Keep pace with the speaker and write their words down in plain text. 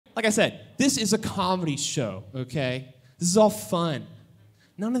Like I said, this is a comedy show, okay? This is all fun.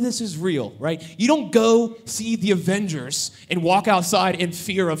 None of this is real, right? You don't go see the Avengers and walk outside in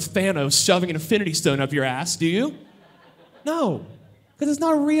fear of Thanos shoving an infinity stone up your ass, do you? No, because it's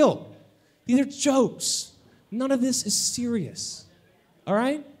not real. These are jokes. None of this is serious, all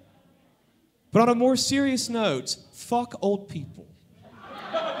right? But on a more serious note, fuck old people.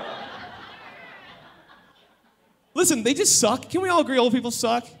 Listen, they just suck. Can we all agree old people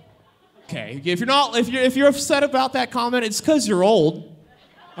suck? Okay, if you're upset about that comment, it's because you're old.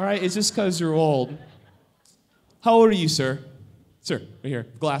 All right, it's just because you're old. How old are you, sir? Sir, right here,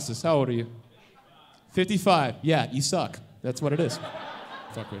 glasses. How old are you? 55. Yeah, you suck. That's what it is.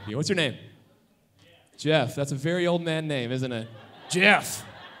 Fuck with you. What's your name? Jeff. That's a very old man name, isn't it? Jeff.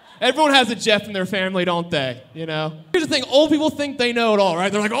 Everyone has a Jeff in their family, don't they? You know? Here's the thing, old people think they know it all,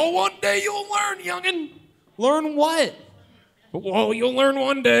 right? They're like, oh, one day you'll learn, youngin'. Learn what? Well, you'll learn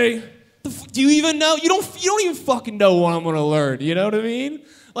one day. Do you even know? You don't even fucking know what I'm gonna learn, you know what I mean?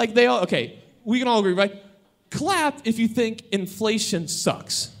 Like okay, we can all agree, right? Clap if you think inflation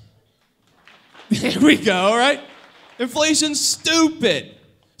sucks. There we go, right? Inflation's stupid.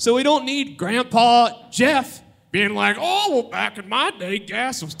 So we don't need Grandpa Jeff being like, oh, well, back in my day,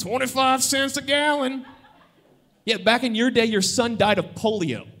 gas was 25 cents a gallon. Yeah, back in your day, your son died of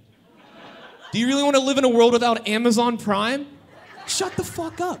polio. Do you really want to live in a world without Amazon Prime? Shut the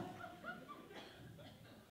fuck up.